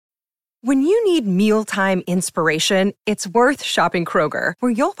When you need mealtime inspiration, it's worth shopping Kroger,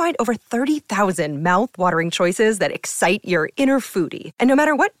 where you'll find over 30,000 mouth-watering choices that excite your inner foodie. And no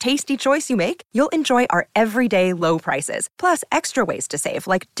matter what tasty choice you make, you'll enjoy our everyday low prices, plus extra ways to save,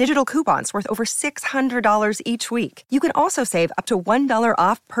 like digital coupons worth over $600 each week. You can also save up to $1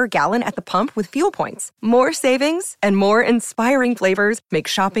 off per gallon at the pump with fuel points. More savings and more inspiring flavors make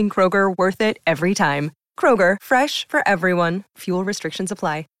shopping Kroger worth it every time. Kroger, fresh for everyone. Fuel restrictions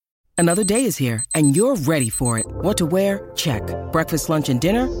apply. Another day is here, and you're ready for it. What to wear? Check. Breakfast, lunch, and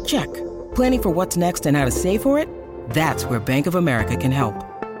dinner? Check. Planning for what's next and how to save for it? That's where Bank of America can help.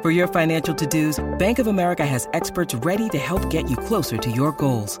 For your financial to-dos, Bank of America has experts ready to help get you closer to your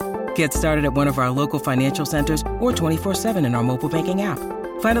goals. Get started at one of our local financial centers or 24/7 in our mobile banking app.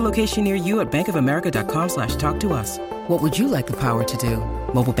 Find a location near you at bankofamerica.com/talktous. What would you like the power to do?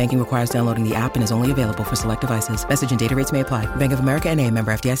 Mobile banking requires downloading the app and is only available for select devices. Message and data rates may apply. Bank of America N.A.,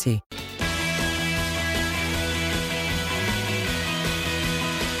 member FDIC.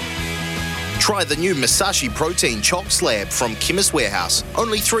 Try the new Musashi Protein Choc Slab from Chemist Warehouse.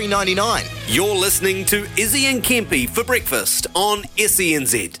 Only $3.99. You're listening to Izzy and Kempy for breakfast on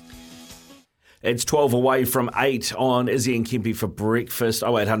SENZ. It's 12 away from 8 on Izzy and Kempy for breakfast.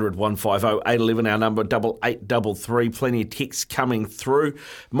 0800 150 811, our number, 8833. Plenty of texts coming through.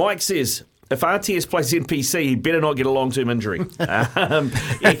 Mike says, if RTS plays NPC, he better not get a long-term injury.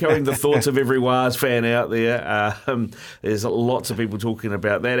 Echoing the thoughts of every Wars fan out there. There's lots of people talking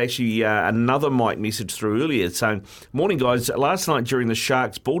about that. Actually, another Mike message through earlier saying, morning guys, last night during the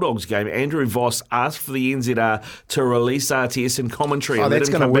Sharks-Bulldogs game, Andrew Voss asked for the NZR to release RTS in commentary and let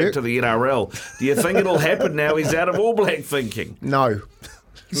him come back to the NRL. Do you think it'll happen now he's out of All Black thinking? No.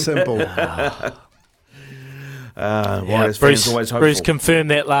 Simple. Bruce confirmed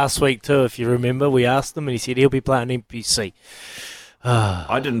that last week too, if you remember. We asked him and he said he'll be playing NPC.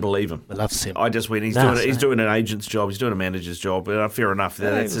 I didn't believe him. I love Sam. I just went, he's doing an agent's job, he's doing a manager's job. Fair enough,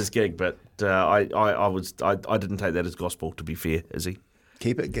 that's his gig, but I didn't take that as gospel, to be fair, is he?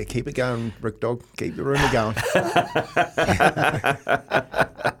 Keep it going, Rick Dog. Keep the rumour going.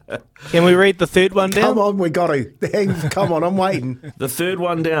 Can we read the third one down? Come on, we got to. Come on, I'm waiting. The third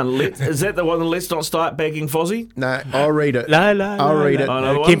one down. Is that the one that let's not start bagging Fozzie? No, I'll read it. I'll read it.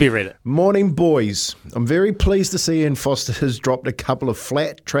 Kempy read it. Morning, boys. I'm very pleased to see Ian Foster has dropped a couple of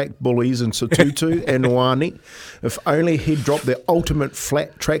flat track bullies in Satutu and Wani. If only he'd dropped the ultimate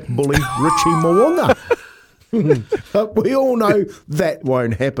flat track bully, Richie Mo'unga. But we all know that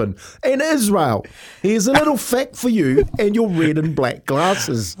won't happen. And Israel, here's a little fact for you and your red and black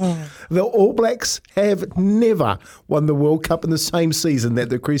glasses. The All Blacks have never won the World Cup in the same season that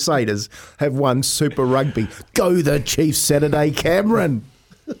the Crusaders have won Super Rugby. Go the Chiefs Saturday, Cameron.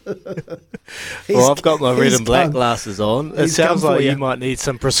 Well, I've got my red and black glasses on. It sounds like you might need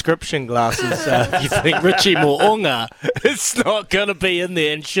some prescription glasses if you think Richie Mo'unga is not going to be in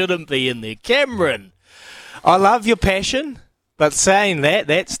there and shouldn't be in there. Cameron, I love your passion, but saying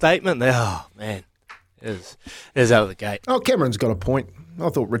that statement, oh, man, is out of the gate. Oh, Cameron's got a point. I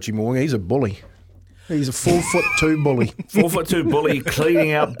thought Richie Mo'unga, he's a bully. He's a 4'2" bully. 4'2" bully,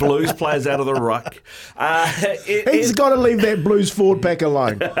 cleaning out Blues players out of the ruck. He's got to leave that Blues forward pack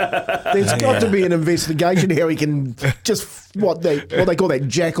alone. There's got to be an investigation how he can just, what they call that,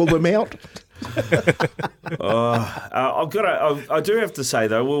 jackal them out. I do have to say,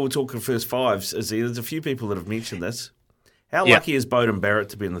 though, we were talking first fives, there's a few people that have mentioned this. How lucky is Beauden Barrett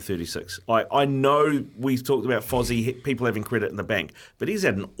to be in the 36? Like, I know we've talked about Fozzie, people having credit in the bank, but he's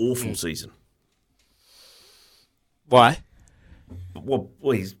had an awful season. Why? Well,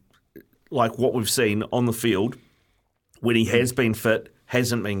 he's like what we've seen on the field when he has been fit,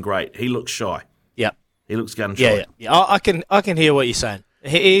 hasn't been great. He looks shy. Yep. He looks gun shy. Yeah. I can hear what you're saying.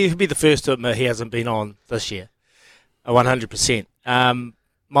 He'll be the first to admit he hasn't been on this year, 100%.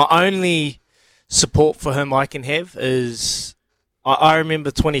 My only support for him I can have is I remember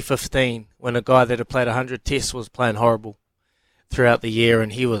 2015 when a guy that had played 100 tests was playing horrible throughout the year,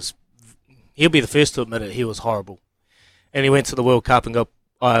 and he'll be the first to admit it, he was horrible. And he went to the World Cup and got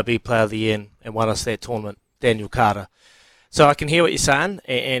IRB Player of the Year and won us that tournament, Daniel Carter. So I can hear what you're saying,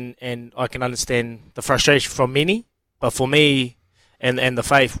 and I can understand the frustration from many, but for me and the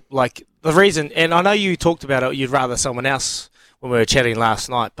faith, like the reason, and I know you talked about it, you'd rather someone else when we were chatting last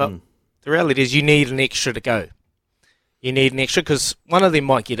night, but the reality is you need an extra to go. You need an extra because one of them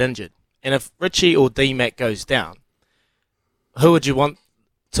might get injured. And if Richie or D-Mac goes down, who would you want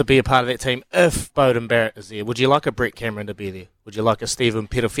to be a part of that team if Beauden Barrett is there? Would you like a Brett Cameron to be there? Would you like a Stephen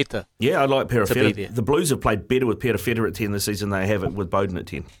Perofeta? Yeah, I'd like Perofeta to be there. The Blues have played better with Perofeta at 10 this season than they have it with Beauden at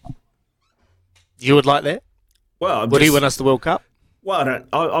 10. You would like that? Well, would he win us the World Cup? Well,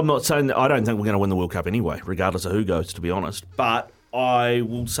 I'm not saying that I don't think we're going to win the World Cup anyway, regardless of who goes, to be honest. But I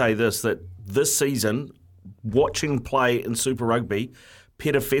will say that this season, watching play in Super Rugby,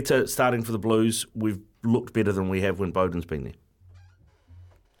 Peter Feta starting for the Blues, we've looked better than we have when Beauden's been there.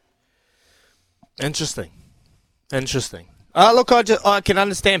 Interesting. Look, I can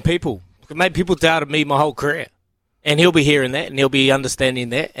understand people. Maybe people doubted me my whole career. And he'll be hearing that, and he'll be understanding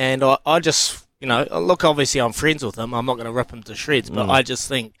that. And I just, look, obviously I'm friends with him. I'm not going to rip him to shreds, but I just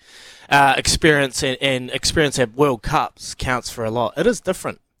think experience and experience at World Cups counts for a lot. It is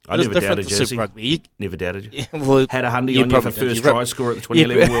different. I never doubted you. Super Rugby. Never doubted you. Well, had a hundy on you for first try score at the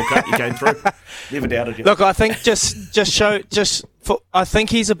 2011 World Cup. You came through. Never doubted you. Look, I think I think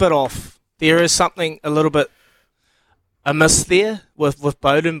he's a bit off. There is something a little bit amiss there with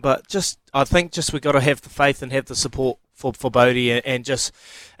Beauden, but I think we've got to have the faith and have the support for Beauden and just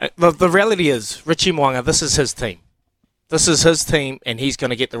the reality is Richie Mo'unga, this is his team. This is his team and he's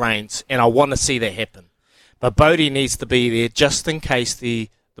going to get the reins and I want to see that happen. But Beauden needs to be there just in case the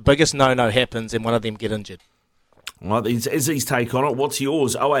biggest no-no happens and one of them get injured. Well, Izzy's take on it. What's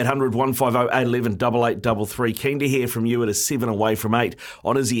yours? 0800 150 811 8833. Keen to hear from you. It is 7 away from 8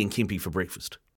 on Izzy and Kempy for breakfast.